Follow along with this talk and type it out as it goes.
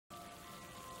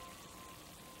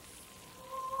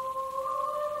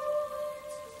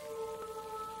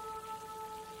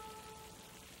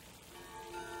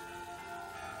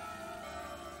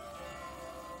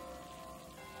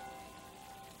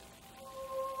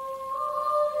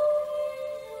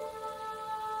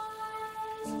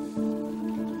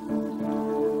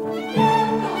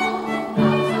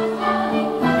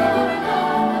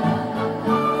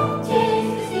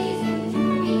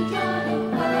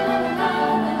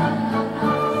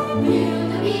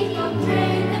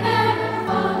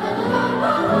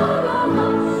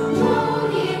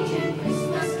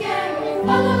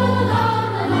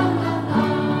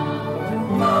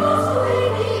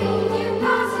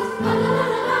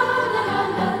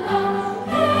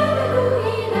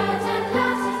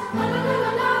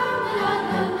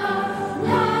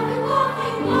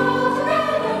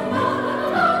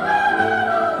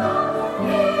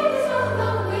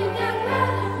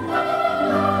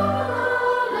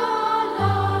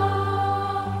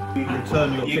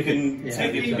return your You ticket. can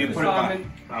take it, you put it back.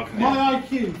 Okay. My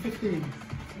IQ, 15.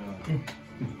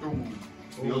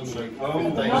 The old shape. Oh.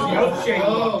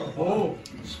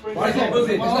 Why is it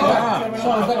buzzing?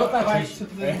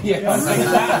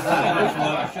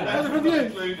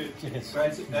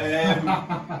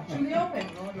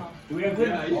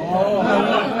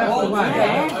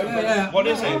 What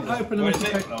is it? Where is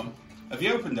it from? Have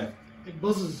you opened it? It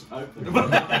buzzes.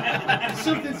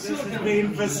 Something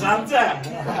been for Santa.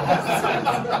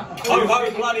 Ho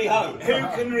ho bloody ho! Who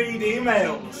can read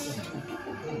emails?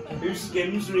 Who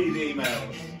skims read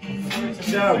emails?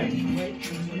 So,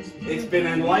 it's been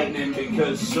enlightening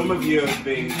because some of you have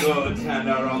been good and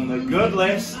are on the good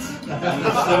list, and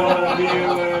some of you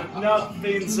have not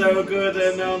been so good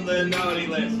and on the naughty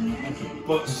list.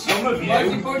 But some of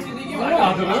you,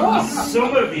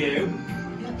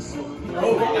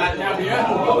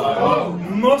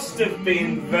 must have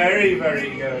been very,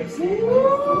 very good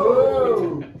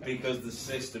because the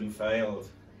system failed.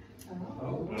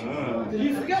 Did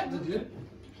you forget, did you?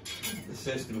 The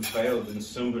system failed and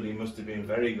somebody must have been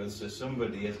very good, so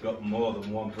somebody has got more than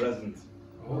one present.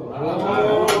 I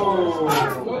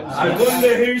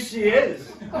wonder who she is.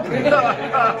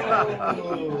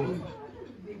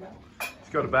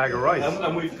 He's got a bag of rice.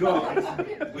 And we do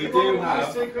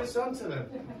have... Secret Santa then?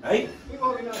 Hey?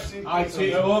 I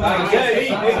too.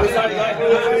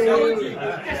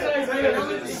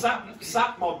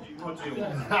 SAP module.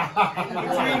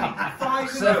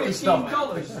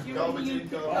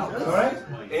 Correct?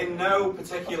 In no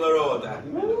particular order.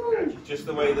 Just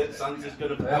the way that Santa's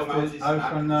going to come out his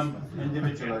open them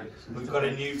individually. We've got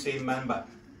a new team member.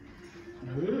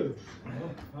 Ooh.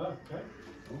 Okay.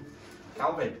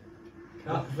 Calvin.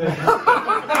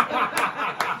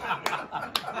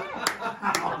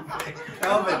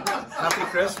 Calvin, happy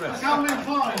Christmas. Calvin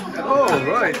Klein. Oh,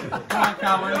 right.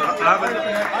 Calvin. Have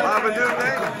a good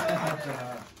day.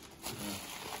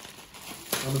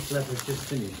 On the flip has just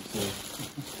finished, so.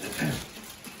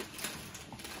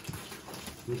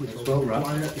 Well,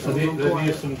 right. So there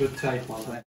is some good tape on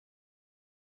that.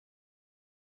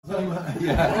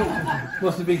 Yeah,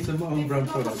 must have been some homegrown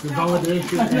products. The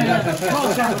validation.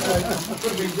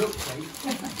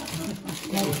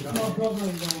 My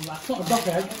brother-in-law, that's not a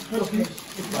bucket.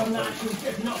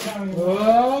 It's not carrying. Oh.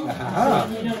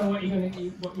 You don't know what you're going to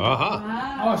eat. Aha.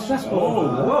 Oh, stressful. Oh,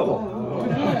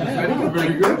 whoa.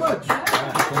 Very good.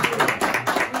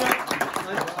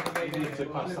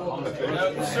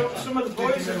 Some of the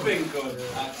boys have been good,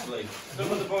 actually.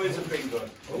 Some of the boys have been good.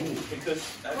 Because...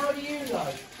 How do you know?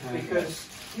 Because...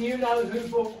 You know who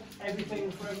bought everything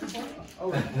for everybody?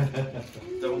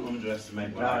 Don't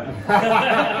underestimate me. I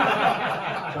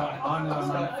know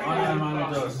a man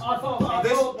who does. I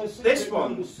thought This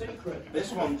one was secret.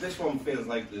 This one feels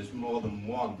like there's more than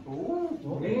one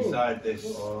inside this.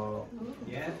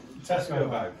 Yeah. Tesco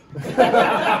bag.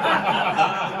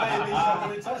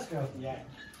 Tesco. Yeah.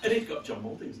 And it's got John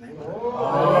Moulding's name on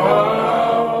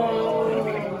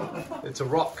it. It's a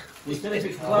rock. You said if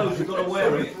it's closed, you've got to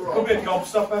wear it. Could be a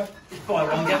gobstopper. Buy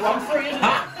one, get one free, isn't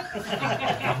it?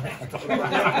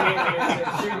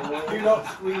 Do not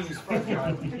squeeze.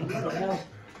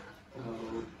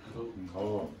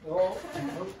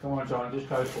 Come on, John, just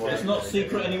go for it. It's not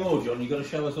secret anymore, John. You've got to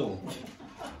show us all.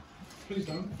 Please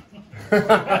don't.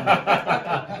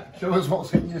 Show us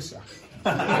what's in your sack.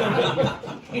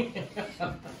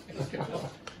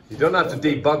 You don't have to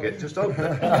debug it, just open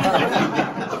it.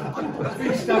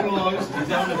 Stabilised. He's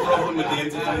having a problem with the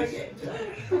interface.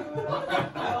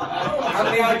 And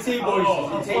the IT boys,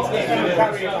 he takes it and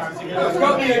carry it around. There's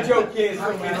got to be a joke here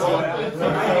somewhere.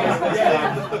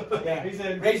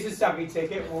 Yeah. Raise the savvy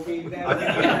ticket, we'll be there.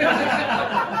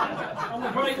 I'm a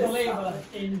great believer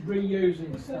in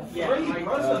reusing stuff. Yeah.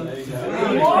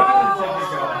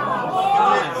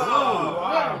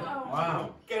 Wow.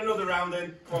 Get another round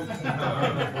in. Come on.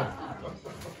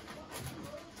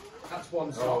 That's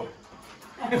one song.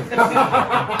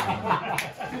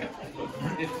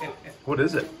 What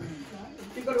is it?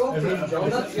 You've got to open it, John,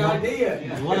 that's the idea.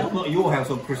 Why not come at your house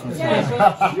on Christmas Day?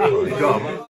 Yeah,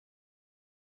 God.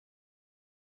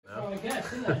 I guess,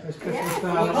 isn't it?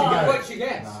 What you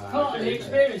get? Part of the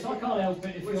experience, I can't help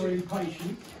it if you're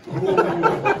impatient.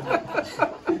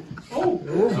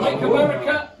 Make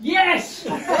America, yes!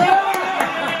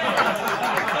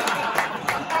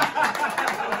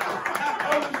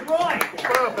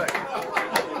 Perfect.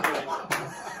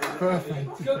 Perfect.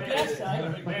 Good guess, eh?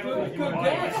 Good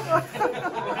guess.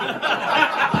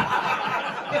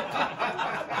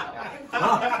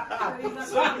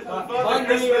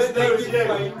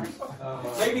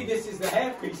 Maybe this is the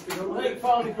hairpiece to go I with think it.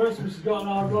 Father Christmas has got an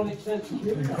ironic sense of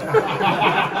humour.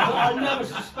 I never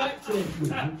suspected.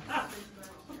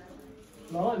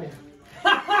 Blimey.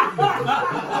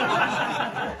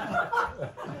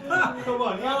 Come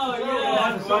on, Oh,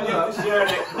 yeah.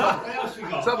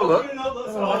 Let's have a look. You've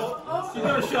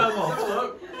got to show them off.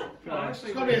 Look. It's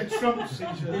got to be a Trump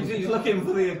t-shirt. He's looking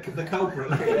for the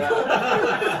culprit.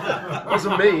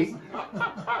 Wasn't me.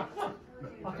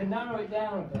 I can narrow it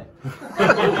down a bit.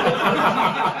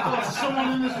 Someone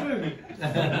in this room.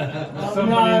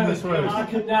 No, I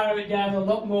can narrow it down a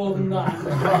lot more than that.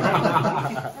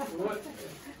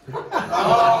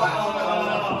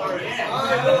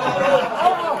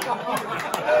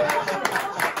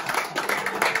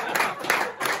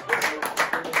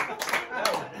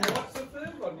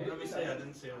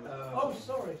 Oh,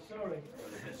 sorry.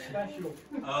 Special.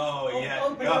 Oh yeah.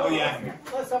 Oh yeah.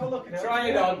 Let's have a look at it. Try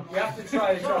it on. You have to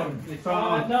try it on.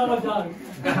 No, I don't.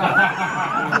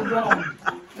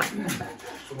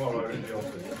 Tomorrow in the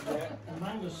office.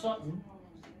 Amanda Sutton,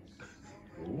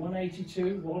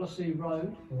 182 Wallasey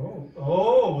Road.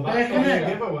 Oh, that's Back in a it.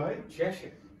 giveaway.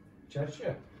 Cheshire.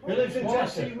 Cheshire. He lives in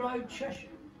Cheshire. Wallasey Road, Cheshire.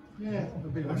 Yeah.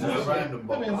 It's a random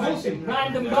box.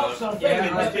 Random box, I think.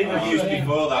 Yeah, it's been used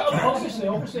before that. Obviously,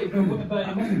 but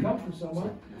it must have come from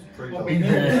somewhere.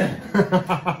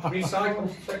 Recycle.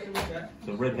 Check it out. It's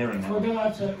a red herring We're going to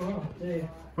have to. Oh, dear.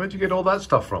 Where'd you get all that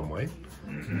stuff from, Wayne?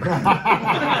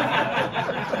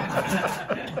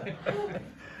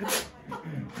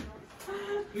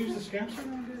 Who's the scamper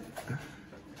around here?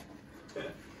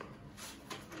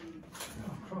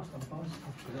 Oh, Christ, I'm buzzed.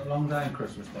 It's a long day in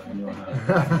Christmas Day in your house.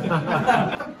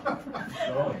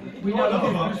 We know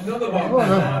Another box.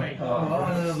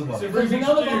 There's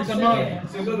another box in here.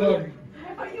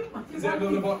 Is that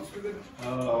another box with it?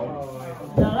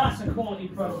 Now that's a quality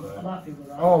present. I'm happy with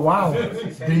that. Oh wow.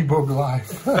 Debug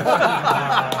life.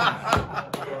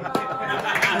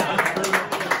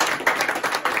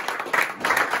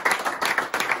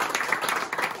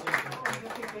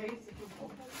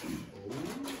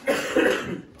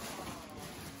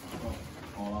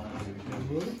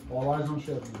 All eyes on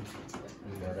Sheffield.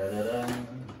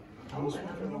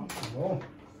 Oh.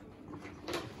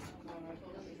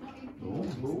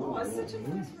 Oh, it's such a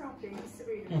nice wrapping. It's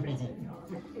really pretty.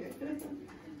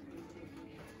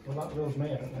 Well, that rules me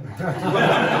out.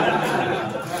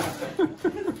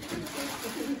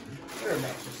 You're an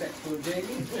extra sexual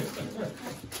Jamie.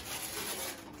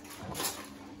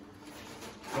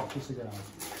 Rocky cigar.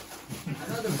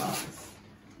 Another box.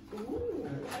 Ooh,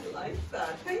 I like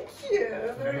that. Thank you.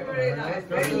 Very, very nice.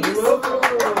 Very useful.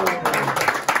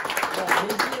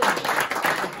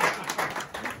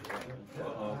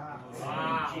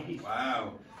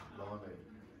 Wow.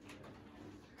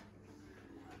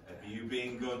 Have you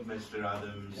been good, Mr.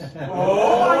 Adams?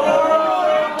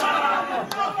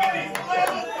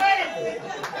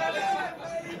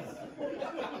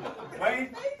 Wayne?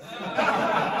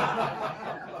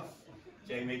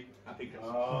 Jamie, happy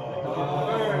Christmas.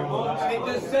 And it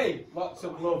does say, lots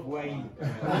of love, Wayne. I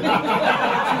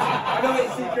know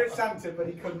it's Secret Santa, but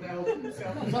he couldn't help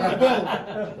himself.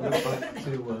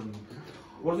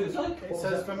 What does it say? It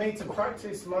says for me to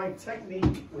practice my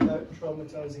technique without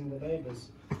traumatizing the neighbours.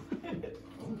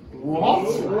 What?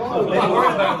 Don't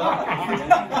worry about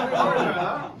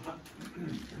that.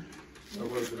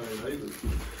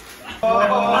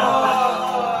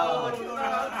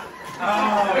 Oh,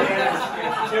 yes.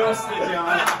 Just the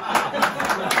John.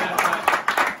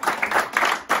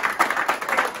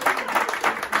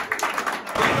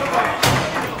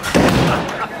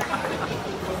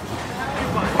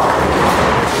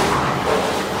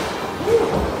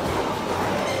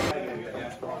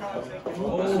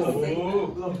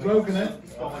 I've broken it.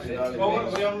 What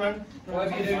are we on, man?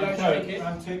 Whatever you do, don't shake it.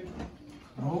 Antique.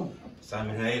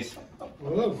 Simon Hayes.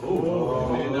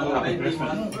 Happy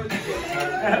Christmas.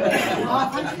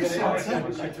 Thank you, Santa.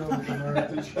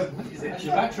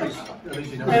 Your batteries. At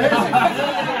least you know.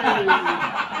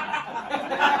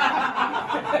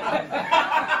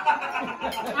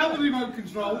 And the remote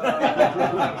control.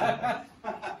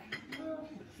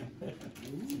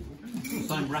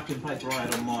 Same wrapping paper I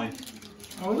had on mine.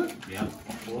 Oh, is it? Yeah.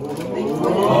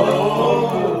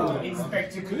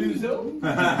 Inspector Clouseau.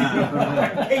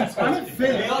 And it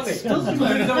fits, doesn't it?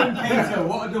 Clouseau and Cato,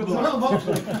 what a double. Well, box.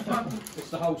 It's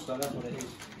the holster, that's what it is.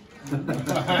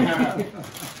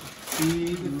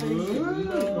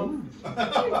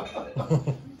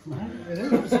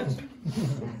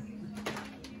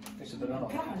 It's a banana.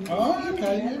 Oh,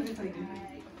 okay. Yeah.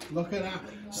 Look at that.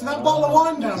 So that bottle of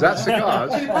wine down. Is that cigars?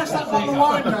 Can you pass that bottle of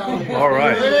wine down? All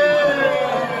right.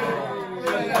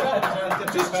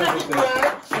 Just check it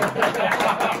there. Do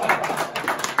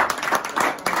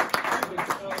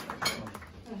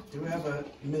we have a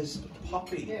Miss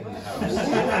Poppy in the house?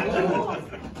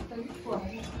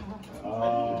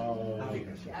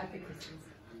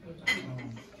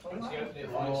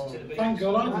 Thank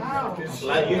God.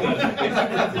 Like you got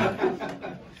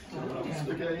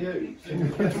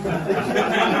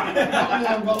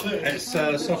It's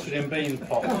sausage and bean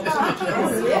pot.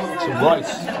 Some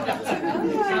rice.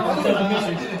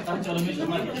 Don't tell the missus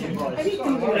make it too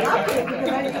rice.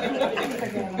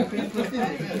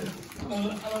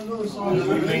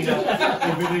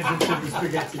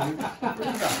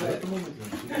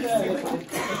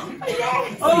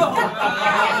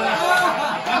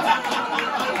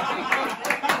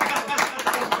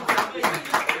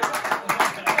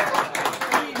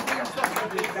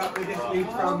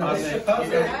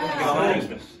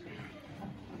 Christmas.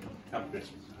 Happy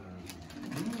Christmas.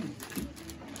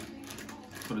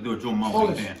 Got to do a John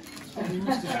Martin here.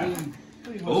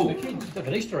 Oh, It's like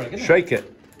an Easter egg, isn't it? Shake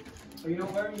it. Are you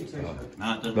not wearing your t-shirt?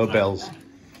 nah, it doesn't No matter. bells.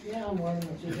 Yeah, I'm wearing it.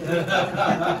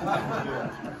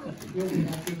 You'll be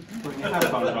happy. Put your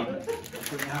hat on, right?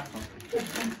 Put your hat on.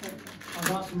 I've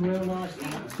got some real nice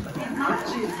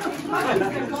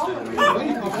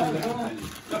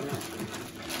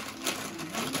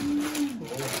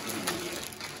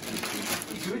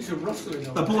It's a rustling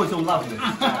on. The boys will love this.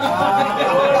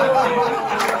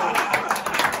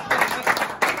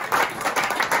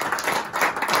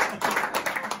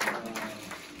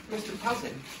 Mr.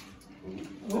 Pazin,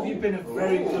 have you been a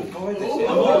very good boy this year?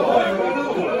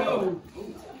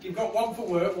 You've got one for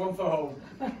work, one for home.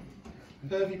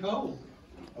 Derby pole.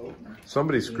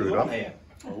 Somebody screwed up.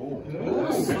 Oh,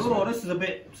 this is a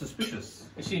bit suspicious.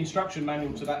 It's the instruction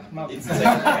manual to that mug. Hang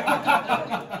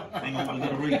on, I've got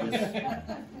to read this.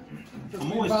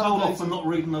 I'm always told off for not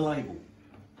reading the label.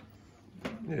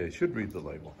 Yeah, you should read the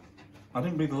label. I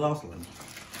didn't read the last one.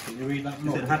 Did you read that?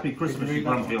 It said Happy Christmas, you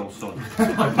grumpy old sod.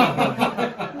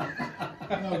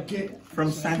 No, get. From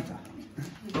Santa.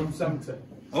 From Santa.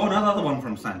 Oh, another one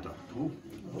from Santa. You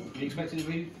expected it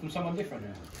to be from someone different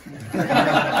now?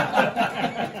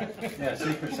 Yeah,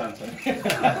 Secret Santa.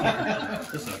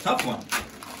 This is a tough one.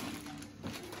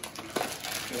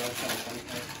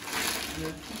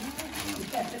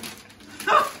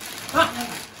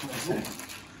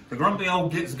 The Grumpy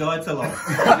Old Git's Guide to Life.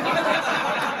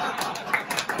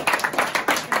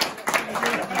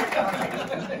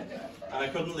 And I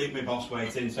couldn't leave my boss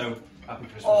waiting, so happy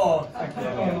Christmas. Oh, thank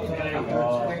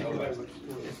you.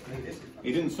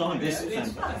 He didn't sign it. I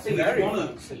think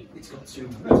it's got two.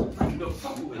 Do you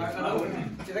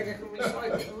think I can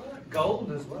recycle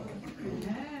gold as well?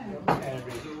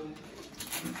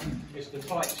 It's the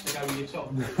pipes to go with your top.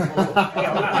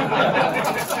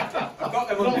 I've got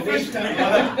them underneath.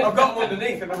 I've got them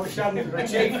underneath, and I was standing for a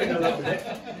chafing a little bit.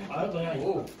 I hope they ain't.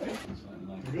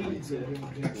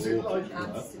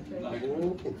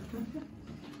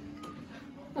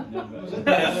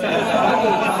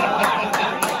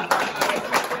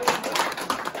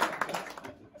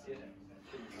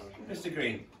 Mr.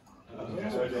 Green.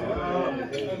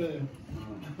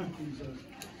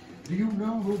 Do you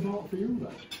know who bought for you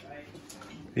then?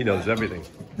 He knows everything.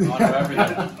 I know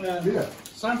everything. Yeah.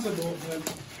 Santa bought them.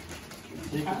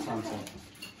 Secret Santa.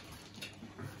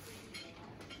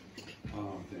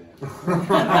 Oh dear.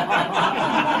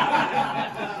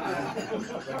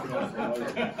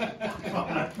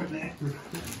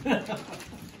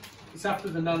 It's after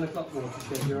the 9 o'clock one,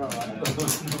 so you're alright.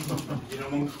 You're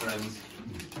amongst friends.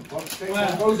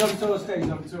 Well, goes on tour, stays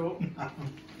on tour.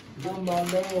 One by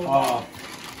Lord. Oh.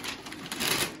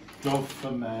 Dove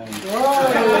for men.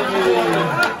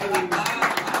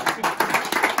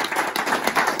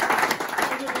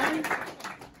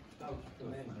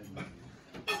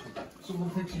 Someone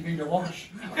thinks you need a wash.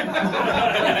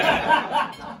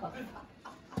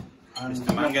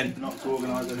 Mr. Mangan, not to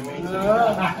organise any meetings.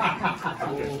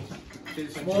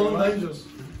 Small and dangerous.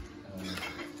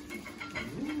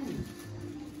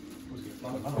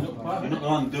 You're not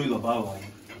going to do the bow, are you?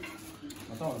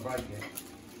 I don't want to break it.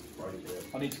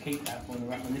 I need to keep that for when the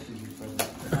wrapping this is present.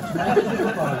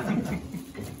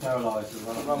 Paralysed as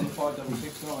well. I've run the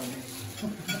 5669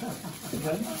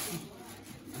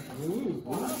 Ooh.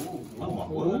 Oh, my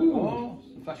word. Oh,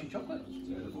 some flashy chocolates.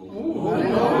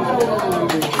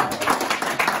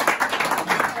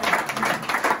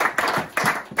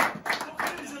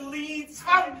 There's a Leeds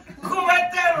fan. Come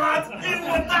at there, lad. You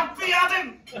would not be at him.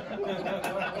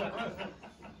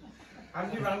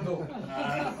 Andy Randall.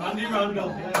 Andy Randall.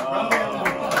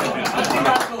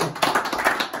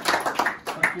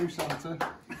 Thank you, Santa.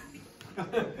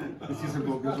 This is a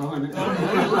book as well, isn't it?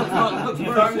 Thank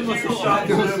you,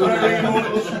 Santa, very much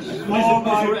for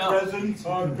my present. I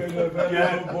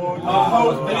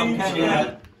hope each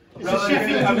year.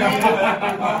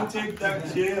 Romantic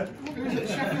that year. Who's it,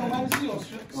 Sheffield Wednesday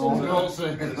or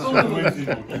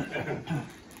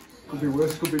Could be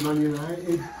worse, could be Man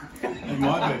United. It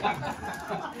might be.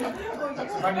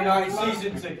 Man United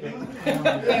season ticket.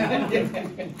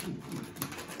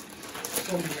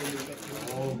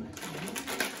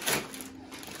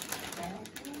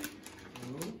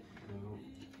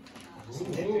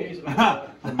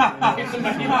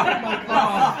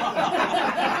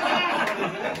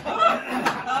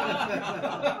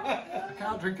 I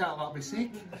can't drink out of that, I'll be sick.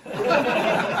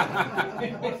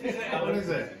 What is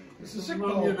it? It's a sick Man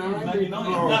ball. United.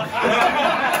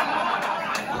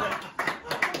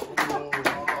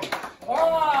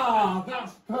 Oh,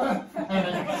 that's perfect.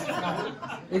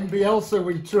 In Bielsa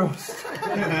we trust.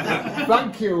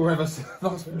 Thank you, whoever said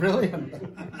that's brilliant.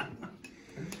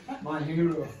 My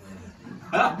hero.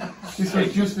 This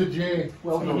was just a J.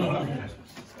 Well done.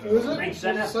 Who is it? What does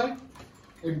it say?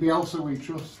 In Bielsa we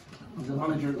trust. He's a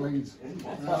manager at Leeds.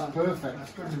 That's perfect.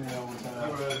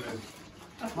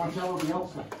 Marcelo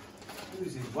Bielsa. Who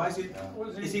is he? Why is it?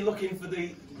 Is he looking for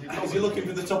the? Is he looking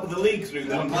for the top of the league through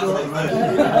them?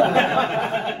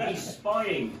 He's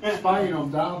spying. Spying on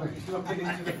Derby. He's looking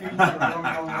into the future the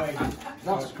wrong way.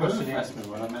 That's perfect. He asked me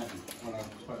when I met him. When I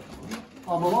spoke to him.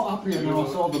 I'm a lot happier now I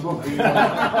saw the book. I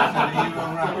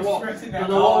was stressing that.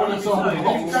 I saw the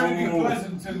He's trying to be book.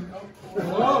 pleasant and...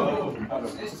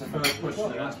 It's the first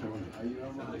question they asked me. Are you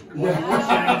alright?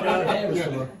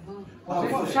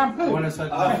 Yeah. Shampoo? When I said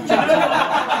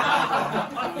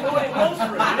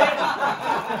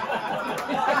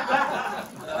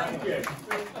Thank you.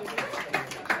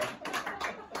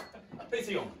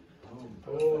 Busy on.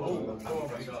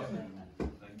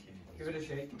 Give it a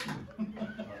shake.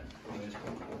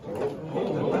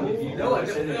 No, I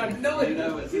don't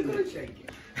know. You've got to shake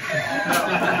it.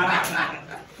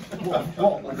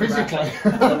 What? Physically?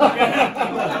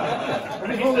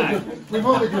 we've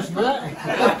only just met.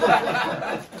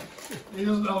 He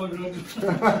doesn't hold a grudge.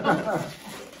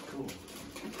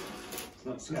 It's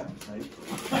not Scapa,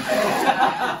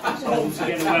 It's all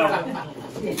together well.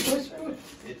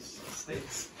 It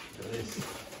sticks to this.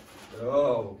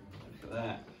 Oh, look at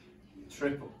that.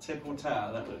 Triple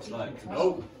tower, that looks like.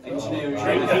 Oh, engineering.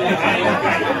 Engineering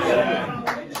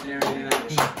in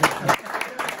action.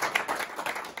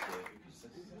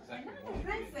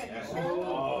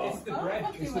 It's the bread.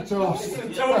 It's the toast.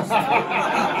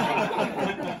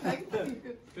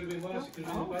 Could have been worse, could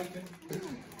have been bacon.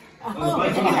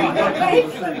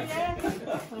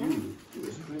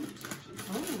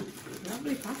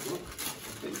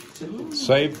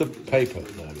 Save the paper.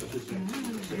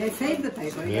 They saved the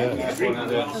paper, Yeah.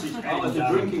 Oh, it's a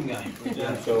drinking game.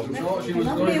 Yeah, so. So she was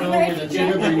going on with a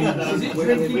gin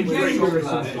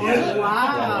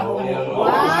Wow.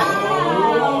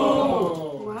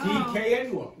 Wow.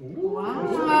 DKN1.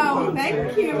 Wow.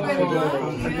 Thank you very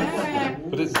much. Yeah.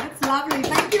 But it's That's lovely.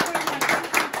 Thank you very much.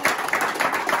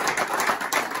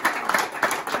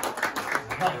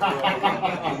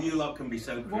 You lot can be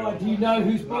so cruel. Why, do you know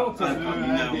who's bought it?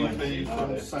 MVP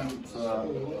from Santa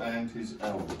and his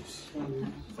elves.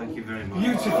 Thank you very much.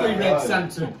 Beautifully read,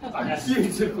 Santa.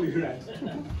 Beautifully read.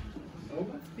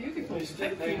 Beautiful.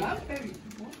 Thank you.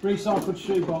 Recycled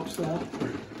shoebox there,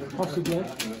 possibly.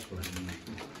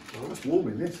 Oh, it's warm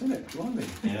in this, isn't it? Blimey.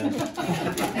 Yeah.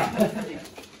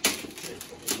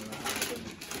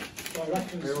 I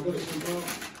reckon it's good as well.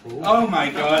 Oh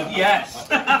my god, yes!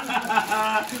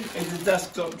 It's a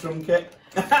desktop drum kit.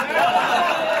 How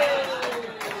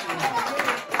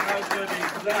good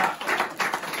is that?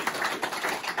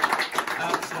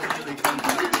 Absolutely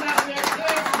fantastic.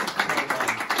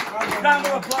 Round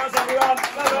of applause, everyone.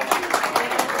 Well done.